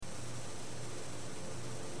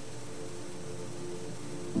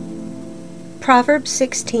Proverbs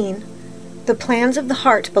 16. The plans of the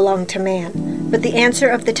heart belong to man, but the answer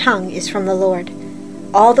of the tongue is from the Lord.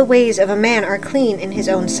 All the ways of a man are clean in his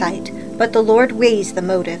own sight, but the Lord weighs the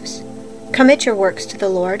motives. Commit your works to the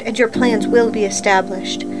Lord, and your plans will be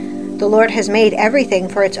established. The Lord has made everything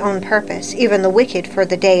for its own purpose, even the wicked for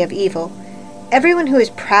the day of evil. Everyone who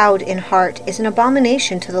is proud in heart is an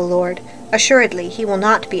abomination to the Lord. Assuredly, he will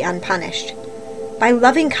not be unpunished. By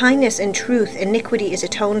loving kindness and truth, iniquity is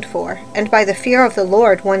atoned for, and by the fear of the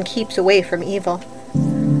Lord one keeps away from evil.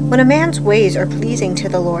 When a man's ways are pleasing to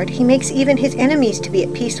the Lord, he makes even his enemies to be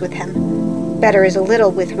at peace with him. Better is a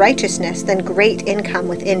little with righteousness than great income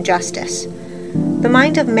with injustice. The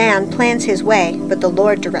mind of man plans his way, but the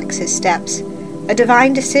Lord directs his steps. A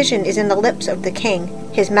divine decision is in the lips of the king.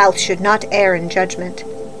 His mouth should not err in judgment.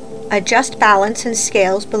 A just balance and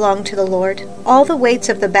scales belong to the Lord. All the weights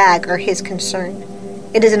of the bag are his concern.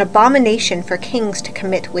 It is an abomination for kings to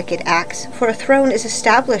commit wicked acts, for a throne is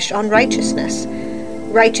established on righteousness.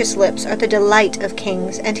 Righteous lips are the delight of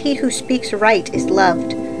kings, and he who speaks right is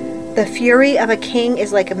loved. The fury of a king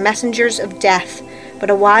is like messengers of death, but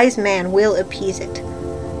a wise man will appease it.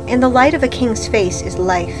 In the light of a king's face is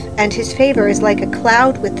life, and his favor is like a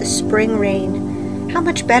cloud with the spring rain. How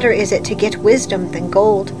much better is it to get wisdom than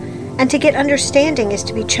gold, and to get understanding is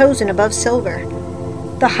to be chosen above silver.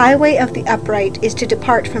 The highway of the upright is to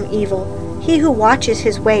depart from evil. He who watches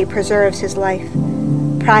his way preserves his life.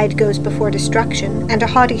 Pride goes before destruction, and a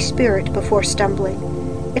haughty spirit before stumbling.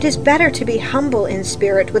 It is better to be humble in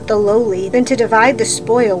spirit with the lowly than to divide the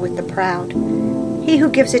spoil with the proud. He who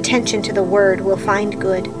gives attention to the word will find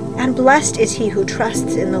good, and blessed is he who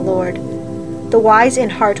trusts in the Lord. The wise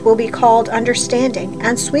in heart will be called understanding,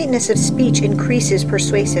 and sweetness of speech increases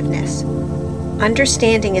persuasiveness.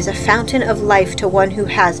 Understanding is a fountain of life to one who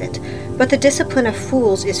has it, but the discipline of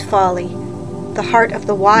fools is folly. The heart of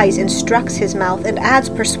the wise instructs his mouth and adds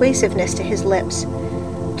persuasiveness to his lips.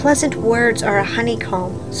 Pleasant words are a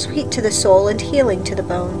honeycomb, sweet to the soul and healing to the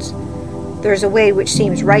bones. There is a way which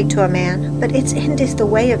seems right to a man, but its end is the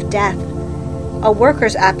way of death. A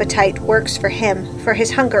worker's appetite works for him, for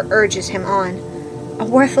his hunger urges him on. A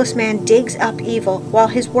worthless man digs up evil, while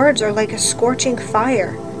his words are like a scorching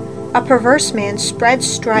fire. A perverse man spreads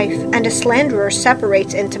strife, and a slanderer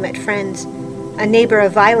separates intimate friends. A neighbor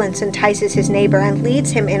of violence entices his neighbor and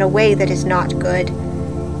leads him in a way that is not good.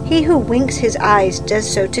 He who winks his eyes does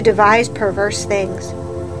so to devise perverse things.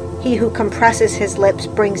 He who compresses his lips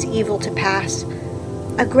brings evil to pass.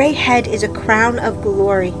 A gray head is a crown of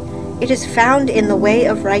glory. It is found in the way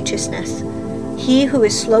of righteousness. He who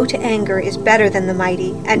is slow to anger is better than the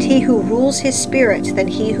mighty, and he who rules his spirit than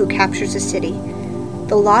he who captures a city.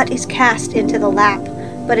 The lot is cast into the lap,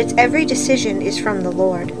 but its every decision is from the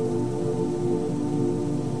Lord.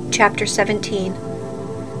 Chapter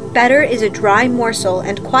 17. Better is a dry morsel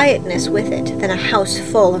and quietness with it than a house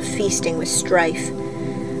full of feasting with strife.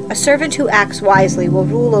 A servant who acts wisely will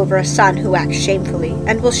rule over a son who acts shamefully,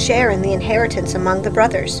 and will share in the inheritance among the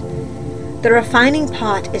brothers. The refining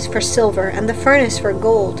pot is for silver, and the furnace for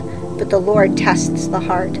gold, but the Lord tests the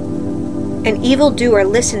heart. An evildoer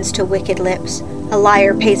listens to wicked lips. A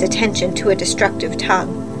liar pays attention to a destructive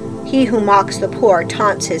tongue. He who mocks the poor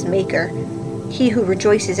taunts his maker. He who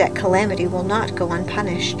rejoices at calamity will not go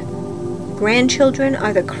unpunished. Grandchildren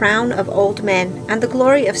are the crown of old men, and the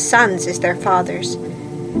glory of sons is their fathers.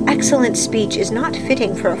 Excellent speech is not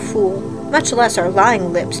fitting for a fool, much less are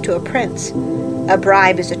lying lips to a prince. A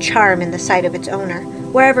bribe is a charm in the sight of its owner.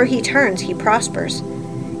 Wherever he turns, he prospers.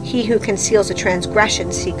 He who conceals a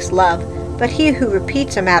transgression seeks love, but he who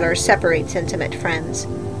repeats a matter separates intimate friends.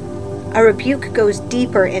 A rebuke goes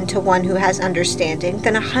deeper into one who has understanding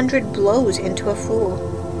than 100 blows into a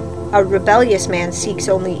fool. A rebellious man seeks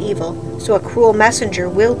only evil, so a cruel messenger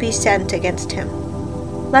will be sent against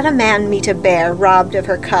him. Let a man meet a bear robbed of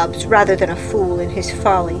her cubs rather than a fool in his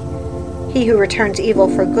folly. He who returns evil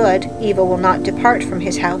for good, evil will not depart from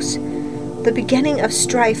his house. The beginning of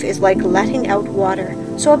strife is like letting out water,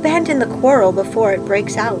 so abandon the quarrel before it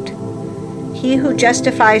breaks out. He who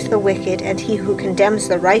justifies the wicked and he who condemns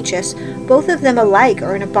the righteous, both of them alike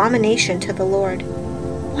are an abomination to the Lord.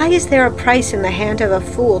 Why is there a price in the hand of a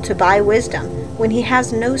fool to buy wisdom, when he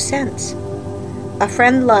has no sense? A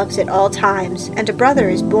friend loves at all times, and a brother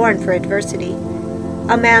is born for adversity.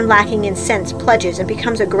 A man lacking in sense pledges and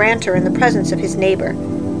becomes a grantor in the presence of his neighbor.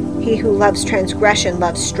 He who loves transgression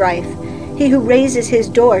loves strife. He who raises his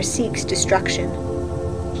door seeks destruction.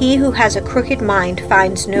 He who has a crooked mind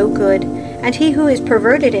finds no good, and he who is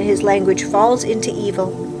perverted in his language falls into evil.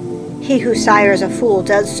 He who sires a fool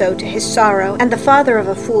does so to his sorrow, and the father of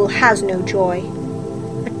a fool has no joy.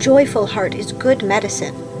 A joyful heart is good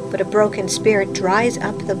medicine, but a broken spirit dries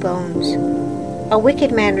up the bones. A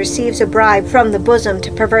wicked man receives a bribe from the bosom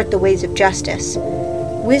to pervert the ways of justice.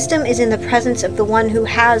 Wisdom is in the presence of the one who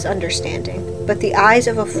has understanding, but the eyes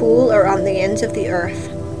of a fool are on the ends of the earth.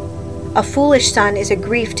 A foolish son is a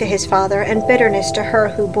grief to his father, and bitterness to her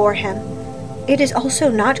who bore him. It is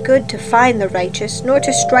also not good to fine the righteous, nor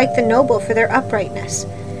to strike the noble for their uprightness.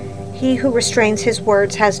 He who restrains his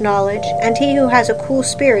words has knowledge, and he who has a cool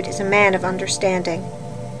spirit is a man of understanding.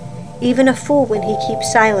 Even a fool, when he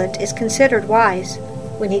keeps silent, is considered wise.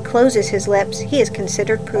 When he closes his lips, he is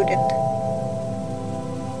considered prudent.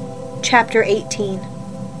 Chapter 18.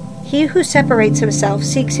 He who separates himself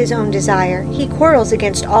seeks his own desire. He quarrels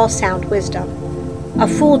against all sound wisdom. A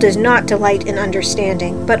fool does not delight in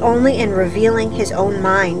understanding, but only in revealing his own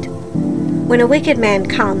mind. When a wicked man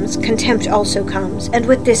comes, contempt also comes, and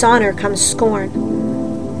with dishonor comes scorn.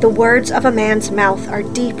 The words of a man's mouth are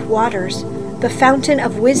deep waters. The fountain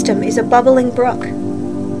of wisdom is a bubbling brook.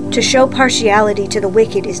 To show partiality to the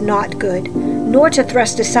wicked is not good, nor to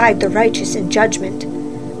thrust aside the righteous in judgment.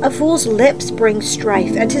 A fool's lips bring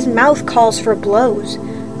strife, and his mouth calls for blows.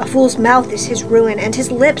 A fool's mouth is his ruin, and his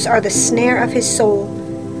lips are the snare of his soul.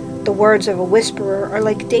 The words of a whisperer are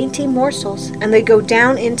like dainty morsels, and they go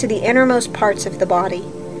down into the innermost parts of the body.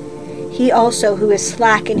 He also who is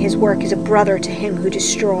slack in his work is a brother to him who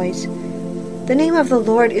destroys. The name of the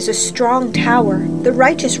Lord is a strong tower. The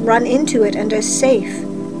righteous run into it and are safe.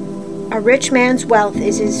 A rich man's wealth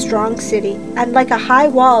is his strong city, and like a high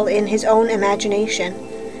wall in his own imagination.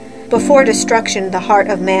 Before destruction the heart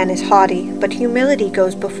of man is haughty, but humility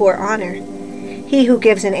goes before honor. He who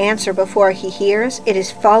gives an answer before he hears, it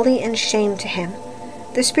is folly and shame to him.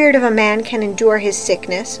 The spirit of a man can endure his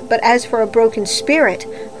sickness, but as for a broken spirit,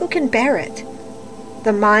 who can bear it?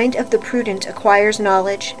 The mind of the prudent acquires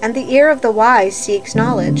knowledge, and the ear of the wise seeks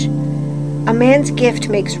knowledge. A man's gift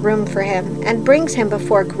makes room for him, and brings him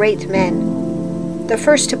before great men. The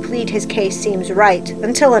first to plead his case seems right,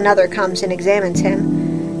 until another comes and examines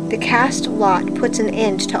him. The cast lot puts an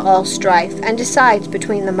end to all strife, and decides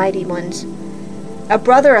between the mighty ones. A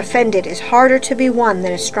brother offended is harder to be won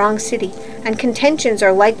than a strong city, and contentions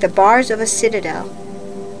are like the bars of a citadel.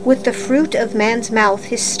 With the fruit of man's mouth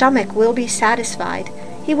his stomach will be satisfied.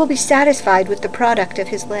 He will be satisfied with the product of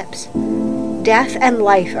his lips. Death and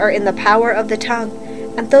life are in the power of the tongue,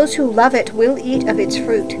 and those who love it will eat of its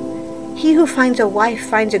fruit. He who finds a wife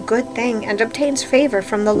finds a good thing, and obtains favor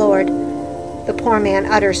from the Lord. The poor man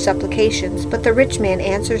utters supplications, but the rich man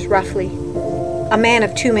answers roughly. A man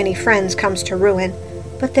of too many friends comes to ruin,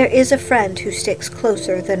 but there is a friend who sticks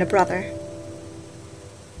closer than a brother.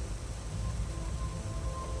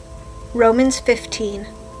 Romans 15.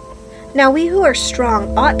 Now we who are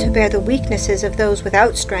strong ought to bear the weaknesses of those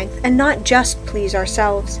without strength, and not just please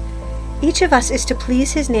ourselves. Each of us is to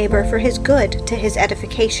please his neighbor for his good, to his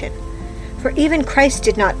edification. For even Christ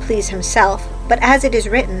did not please himself, but as it is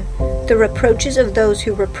written, the reproaches of those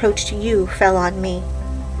who reproached you fell on me.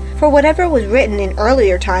 For whatever was written in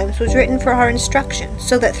earlier times was written for our instruction,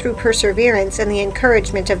 so that through perseverance and the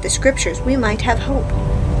encouragement of the Scriptures we might have hope.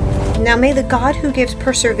 Now may the God who gives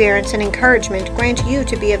perseverance and encouragement grant you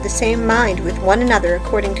to be of the same mind with one another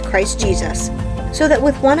according to Christ Jesus, so that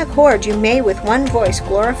with one accord you may with one voice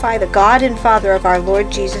glorify the God and Father of our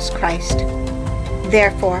Lord Jesus Christ.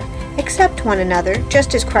 Therefore, accept one another,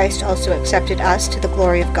 just as Christ also accepted us to the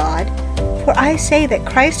glory of God. For I say that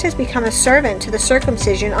Christ has become a servant to the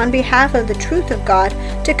circumcision on behalf of the truth of God,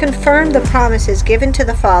 to confirm the promises given to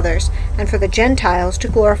the fathers, and for the Gentiles to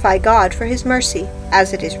glorify God for his mercy,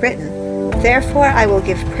 as it is written, Therefore I will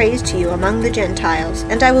give praise to you among the Gentiles,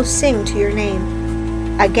 and I will sing to your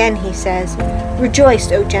name. Again he says,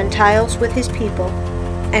 Rejoice, O Gentiles, with his people.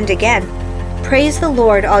 And again, Praise the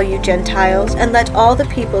Lord, all you Gentiles, and let all the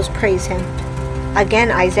peoples praise him. Again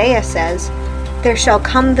Isaiah says, There shall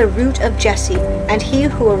come the root of Jesse, and he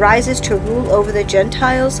who arises to rule over the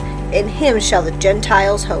Gentiles, in him shall the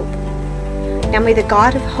Gentiles hope. Now may the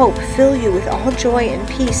God of hope fill you with all joy and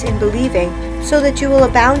peace in believing, so that you will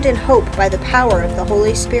abound in hope by the power of the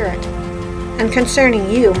Holy Spirit. And concerning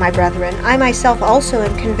you, my brethren, I myself also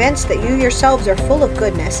am convinced that you yourselves are full of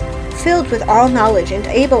goodness, filled with all knowledge, and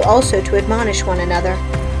able also to admonish one another.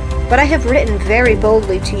 But I have written very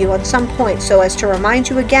boldly to you on some points so as to remind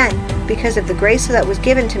you again, because of the grace that was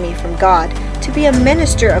given to me from God, to be a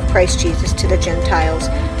minister of Christ Jesus to the Gentiles,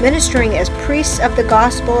 ministering as priests of the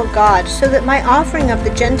gospel of God, so that my offering of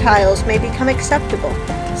the Gentiles may become acceptable,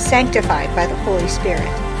 sanctified by the Holy Spirit.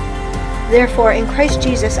 Therefore, in Christ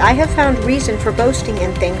Jesus I have found reason for boasting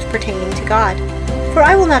in things pertaining to God. For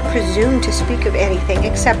I will not presume to speak of anything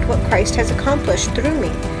except what Christ has accomplished through me,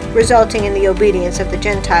 resulting in the obedience of the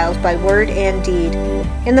Gentiles by word and deed,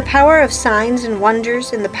 in the power of signs and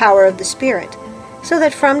wonders, in the power of the Spirit, so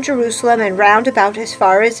that from Jerusalem and round about as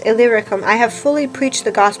far as Illyricum I have fully preached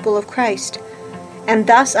the gospel of Christ. And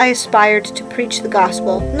thus I aspired to preach the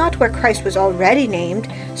gospel, not where Christ was already named,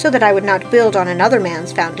 so that I would not build on another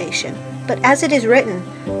man's foundation. But as it is written,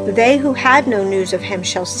 they who had no news of him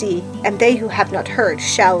shall see, and they who have not heard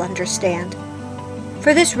shall understand.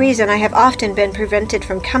 For this reason I have often been prevented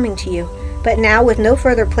from coming to you, but now with no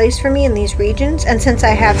further place for me in these regions, and since I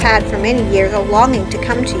have had for many years a longing to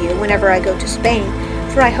come to you whenever I go to Spain,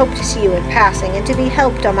 for I hope to see you in passing, and to be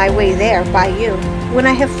helped on my way there by you, when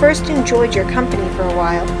I have first enjoyed your company for a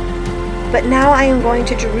while. But now I am going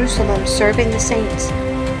to Jerusalem serving the saints.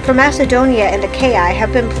 For Macedonia and Achaia I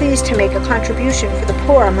have been pleased to make a contribution for the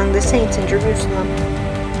poor among the saints in Jerusalem.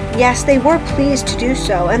 Yes, they were pleased to do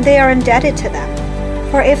so, and they are indebted to them.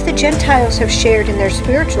 For if the Gentiles have shared in their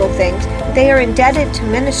spiritual things, they are indebted to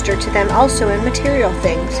minister to them also in material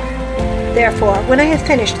things. Therefore, when I have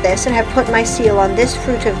finished this and have put my seal on this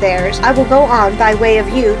fruit of theirs, I will go on by way of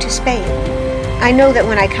you to Spain. I know that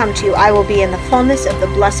when I come to you I will be in the fullness of the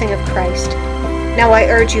blessing of Christ. Now I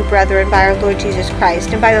urge you, brethren, by our Lord Jesus Christ,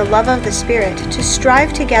 and by the love of the Spirit, to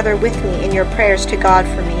strive together with me in your prayers to God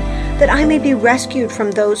for me, that I may be rescued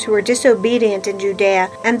from those who are disobedient in Judea,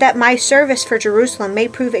 and that my service for Jerusalem may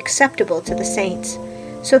prove acceptable to the saints,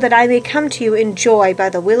 so that I may come to you in joy by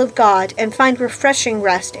the will of God, and find refreshing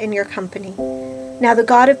rest in your company. Now the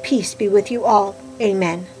God of peace be with you all.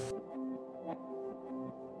 Amen.